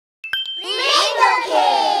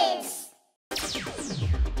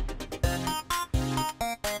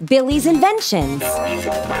Billy's Inventions.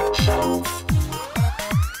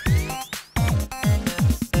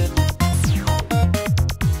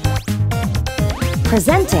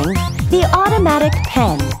 Presenting the automatic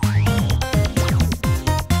pen.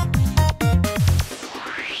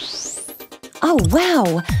 Oh,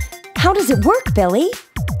 wow! How does it work, Billy?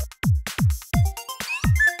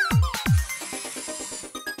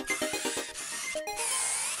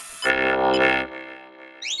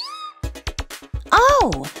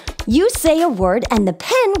 Oh! You say a word and the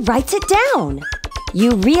pen writes it down.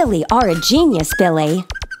 You really are a genius, Billy.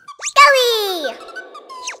 Billy!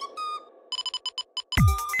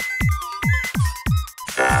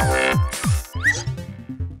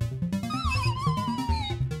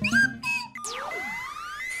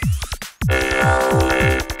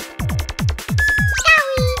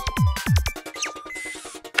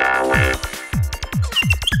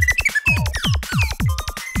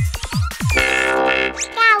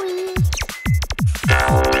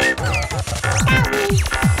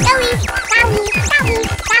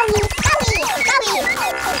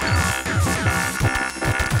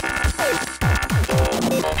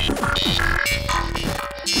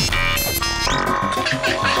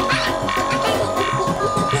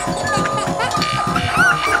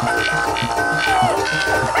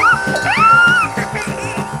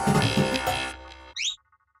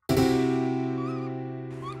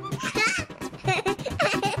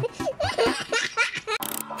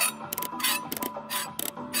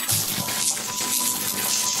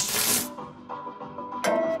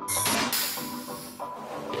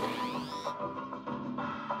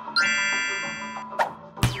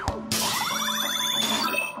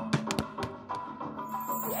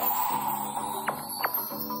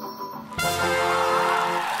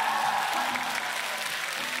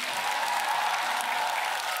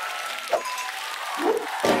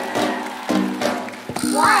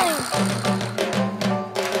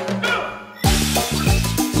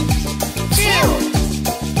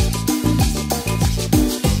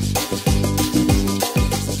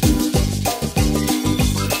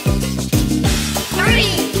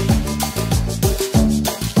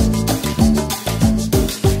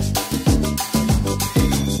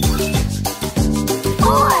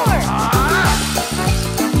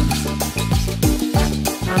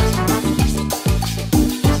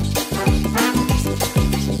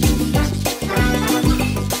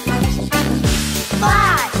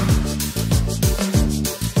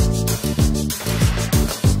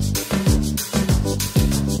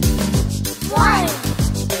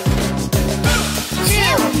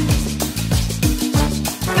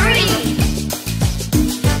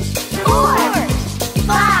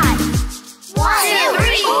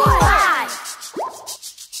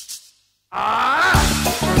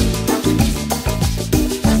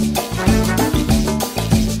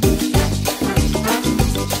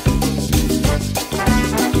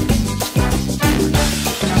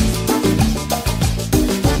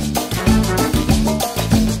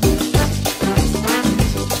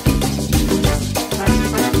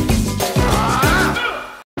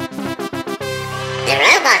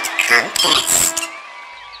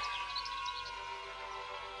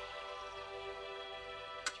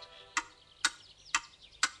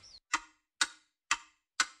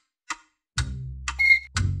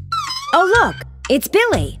 Oh, look! It's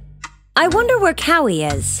Billy. I wonder where Cowie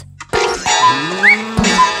is. Play!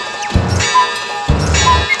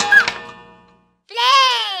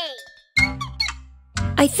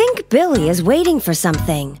 I think Billy is waiting for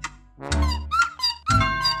something.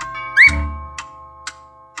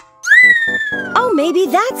 Oh, maybe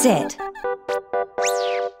that's it.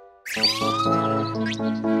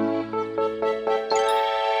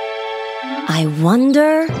 I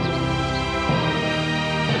wonder...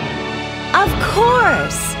 Of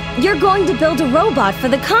course! You're going to build a robot for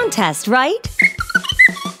the contest, right?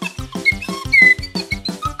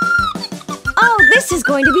 Oh, this is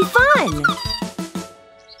going to be fun!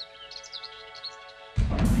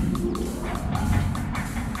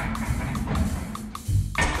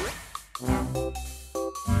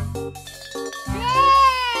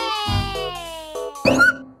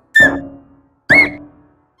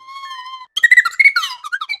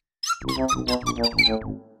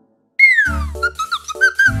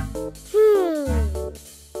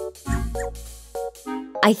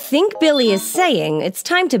 I think Billy is saying it's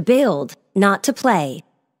time to build, not to play.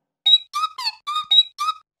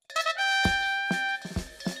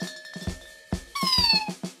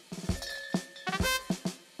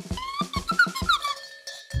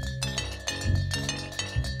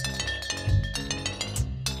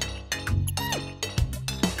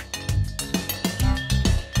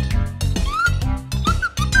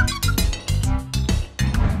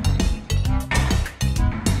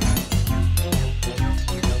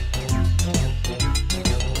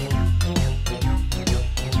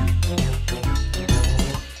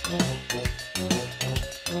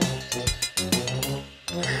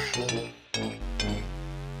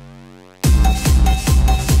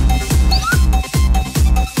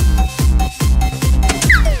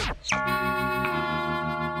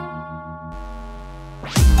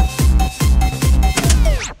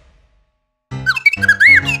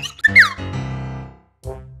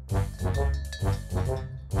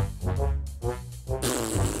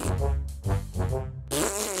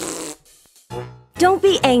 Don't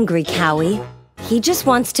be angry, Cowie. He just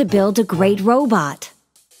wants to build a great robot.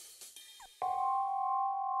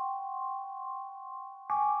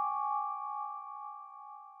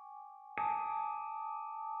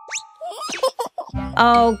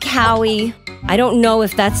 Oh, Cowie, I don't know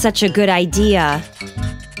if that's such a good idea.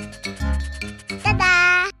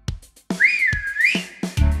 Ta-da!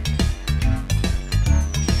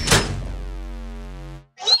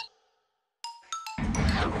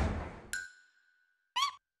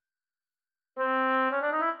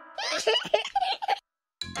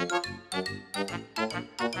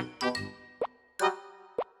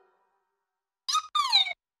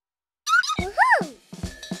 Woohoo!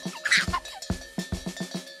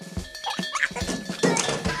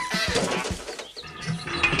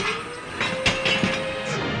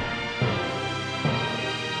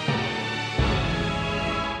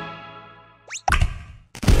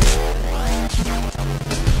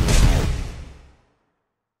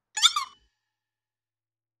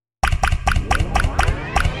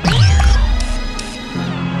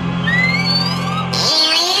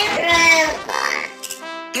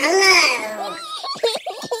 Hello.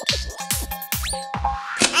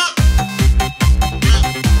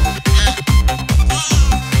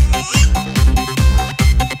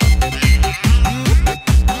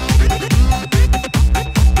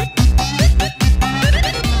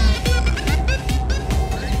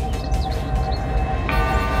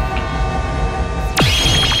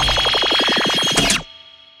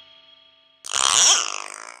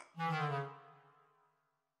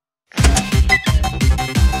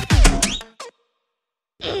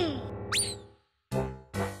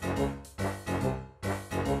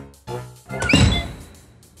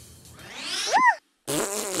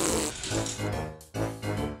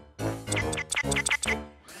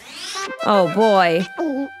 Oh boy,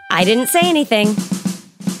 I didn't say anything.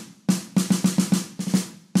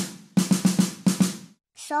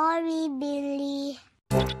 Sorry, Billy.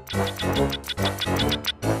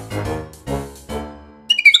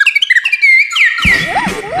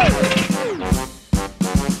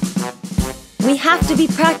 We have to be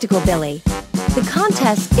practical, Billy. The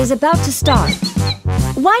contest is about to start.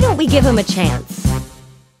 Why don't we give him a chance?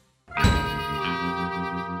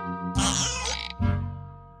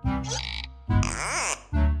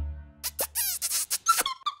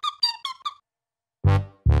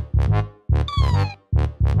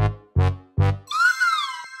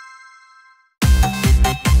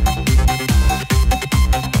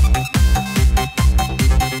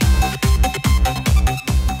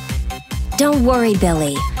 Don't worry,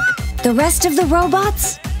 Billy. The rest of the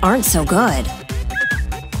robots aren't so good.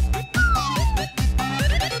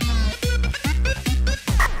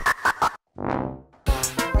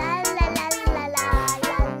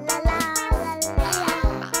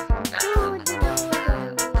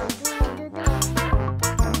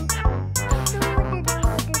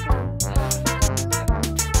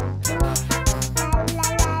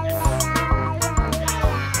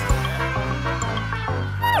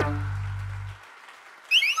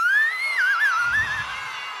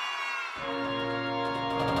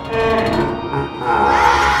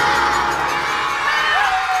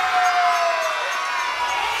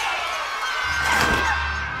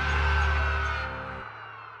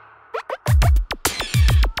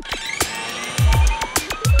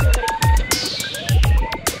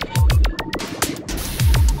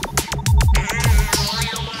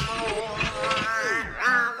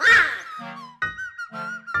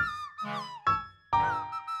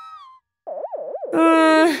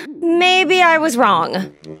 Maybe I was wrong.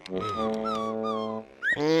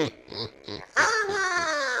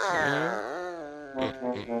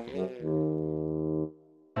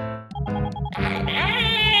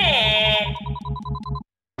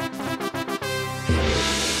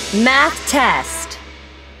 Math test.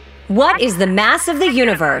 What is the mass of the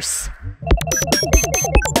universe?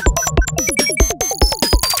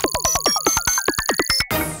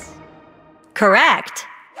 Correct.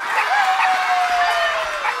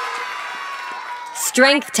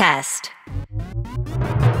 Strength test.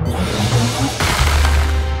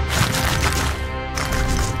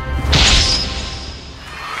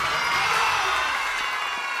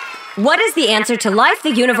 What is the answer to life,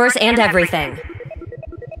 the universe, and everything?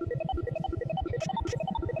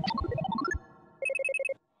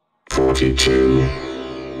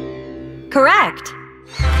 Correct.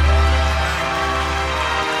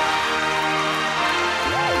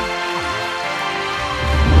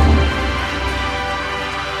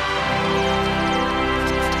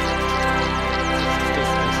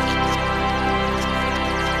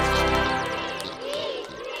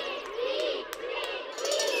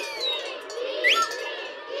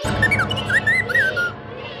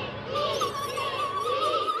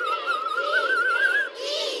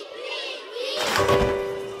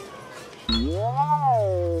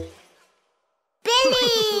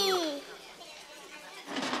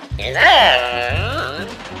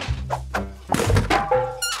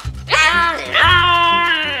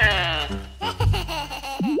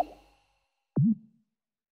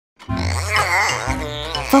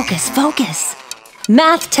 Focus, focus.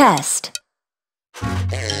 Math test.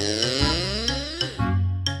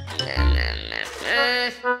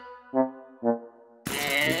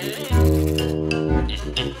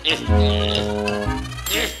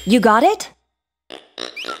 You got it?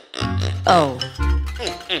 Oh.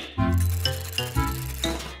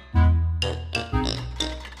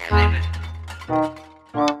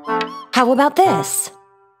 How about this?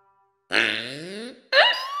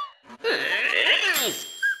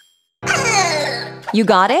 You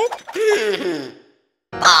got it?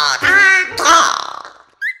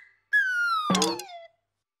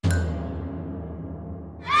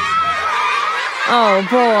 Oh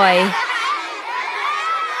boy.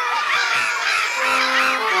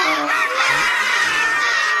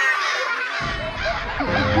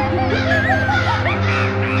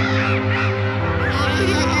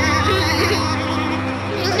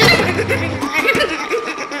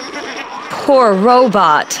 Poor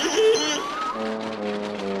robot.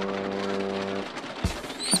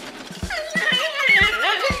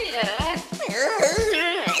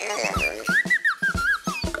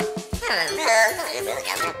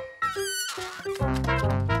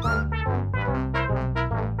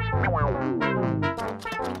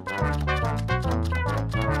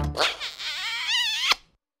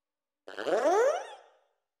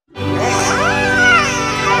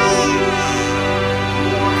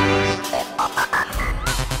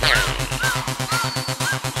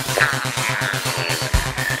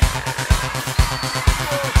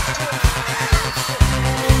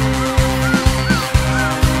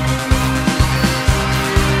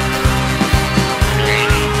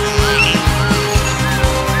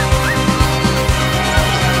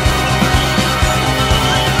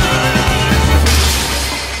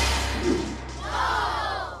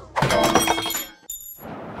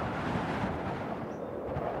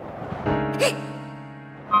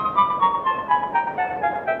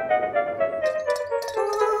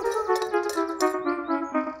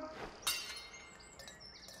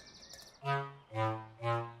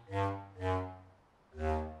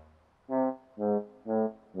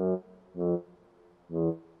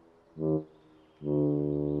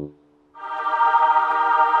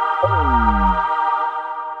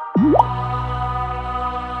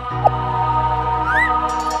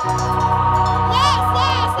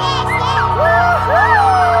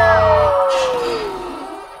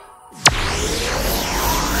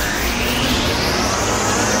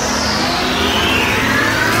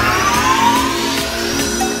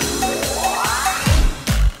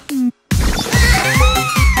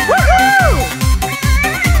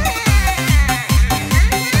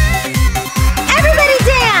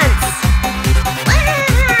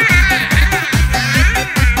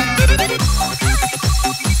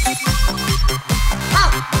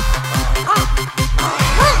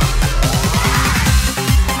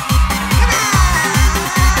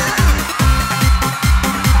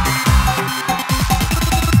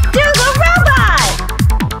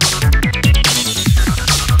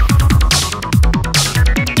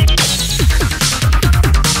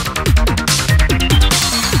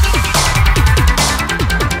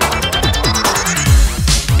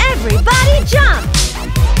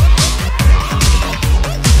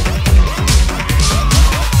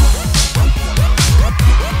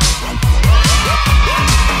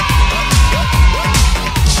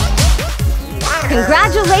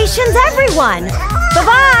 Congratulations, everyone!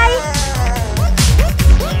 Bye-bye!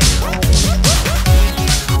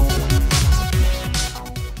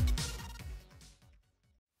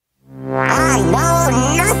 I know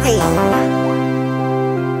nothing.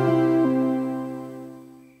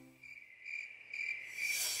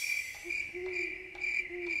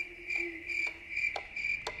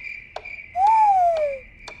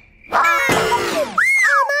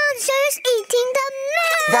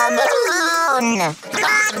 The moon!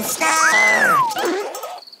 Monster!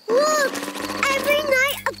 Look! Every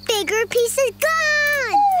night a bigger piece is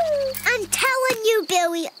gone! I'm telling you,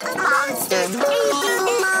 Billy. The monster's eating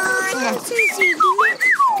it! Monster's eating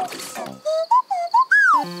it!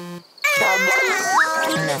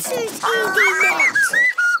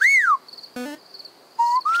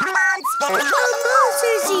 Monster's eating it!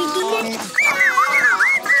 Monster's eating it!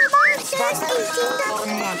 Monster's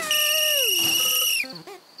eating it!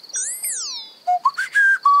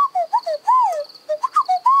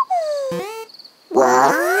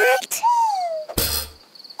 What?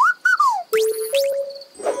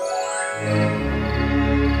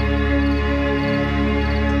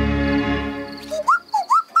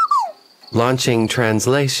 Launching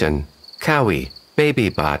translation. Cowie,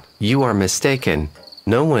 Babybot, you are mistaken.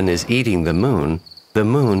 No one is eating the moon. The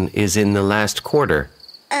moon is in the last quarter.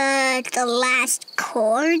 The last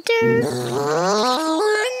quarter?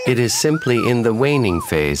 It is simply in the waning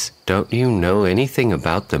phase. Don't you know anything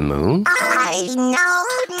about the moon? I know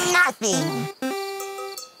nothing.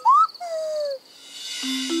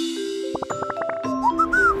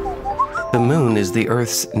 The moon is the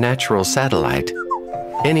Earth's natural satellite.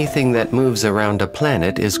 Anything that moves around a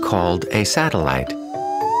planet is called a satellite.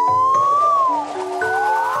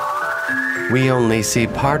 We only see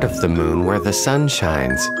part of the moon where the sun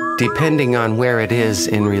shines, depending on where it is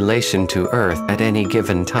in relation to Earth at any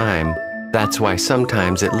given time. That's why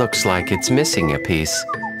sometimes it looks like it's missing a piece.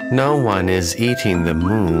 No one is eating the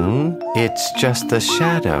moon. It's just the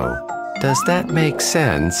shadow. Does that make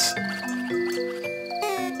sense?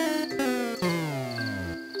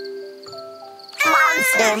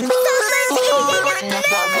 Monster moon.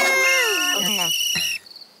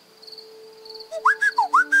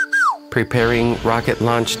 Preparing rocket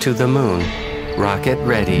launch to the moon. Rocket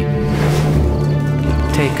ready.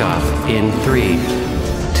 Takeoff in 3,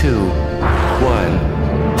 2, 1.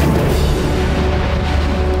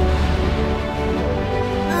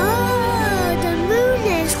 Oh, the moon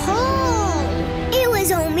is whole. It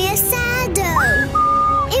was only a shadow.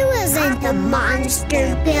 It wasn't a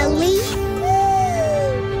monster, Billy.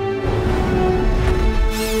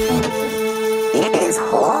 It is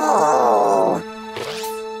whole.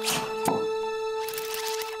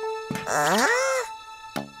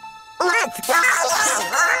 Let's go.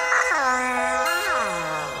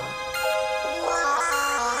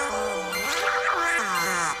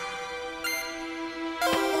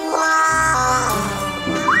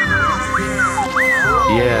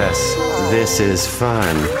 Yes, this is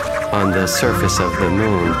fun. On the surface of the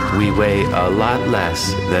moon, we weigh a lot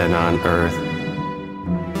less than on Earth.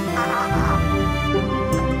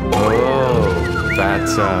 Oh,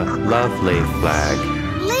 that's a lovely flag.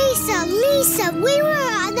 Lisa, we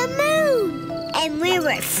were on the moon. And we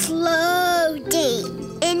were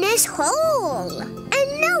floating in this hole.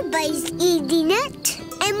 And nobody's eating it.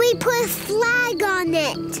 And we put a flag on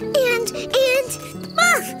it.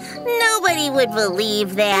 Nobody would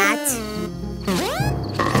believe that.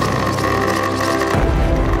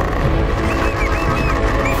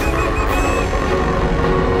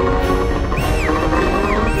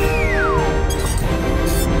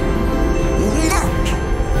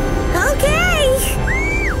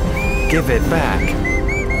 Give it back.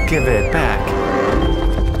 Give it back.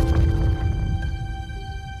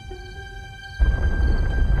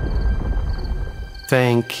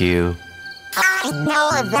 Thank you. I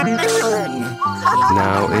know the moon.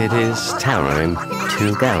 Now it is time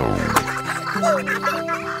to go.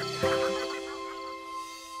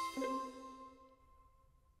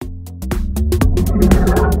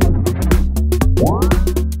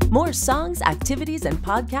 More songs, activities, and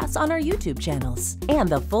podcasts on our YouTube channels, and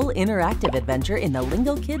the full interactive adventure in the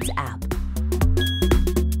Lingokids app.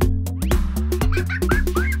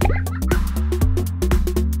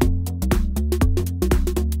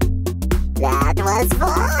 That was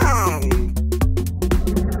fun.